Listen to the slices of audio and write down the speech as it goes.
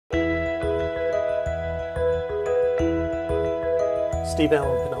Steve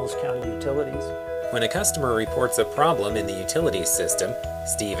Allen, Pinellas County Utilities. When a customer reports a problem in the utilities system,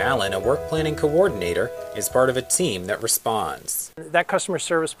 Steve Allen, a work planning coordinator, is part of a team that responds. That customer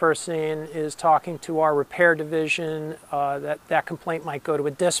service person is talking to our repair division. That complaint might go to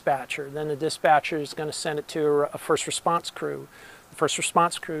a dispatcher. Then the dispatcher is going to send it to a first response crew. The first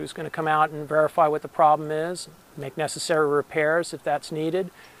response crew is going to come out and verify what the problem is, make necessary repairs if that's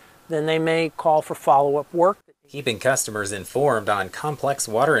needed. Then they may call for follow-up work. Keeping customers informed on complex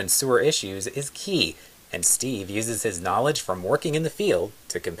water and sewer issues is key, and Steve uses his knowledge from working in the field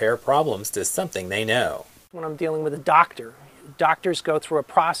to compare problems to something they know. When I'm dealing with a doctor, doctors go through a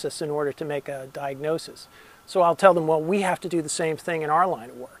process in order to make a diagnosis. So I'll tell them, well, we have to do the same thing in our line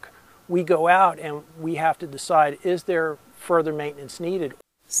of work. We go out and we have to decide, is there further maintenance needed?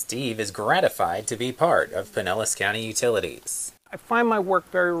 Steve is gratified to be part of Pinellas County Utilities. I find my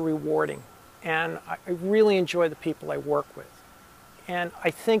work very rewarding, and I really enjoy the people I work with. And I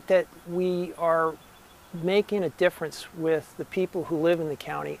think that we are making a difference with the people who live in the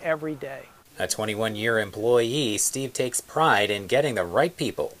county every day. A 21-year employee, Steve takes pride in getting the right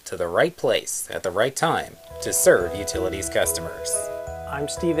people to the right place at the right time to serve utilities customers. I'm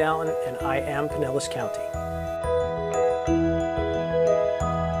Steve Allen, and I am Pinellas County.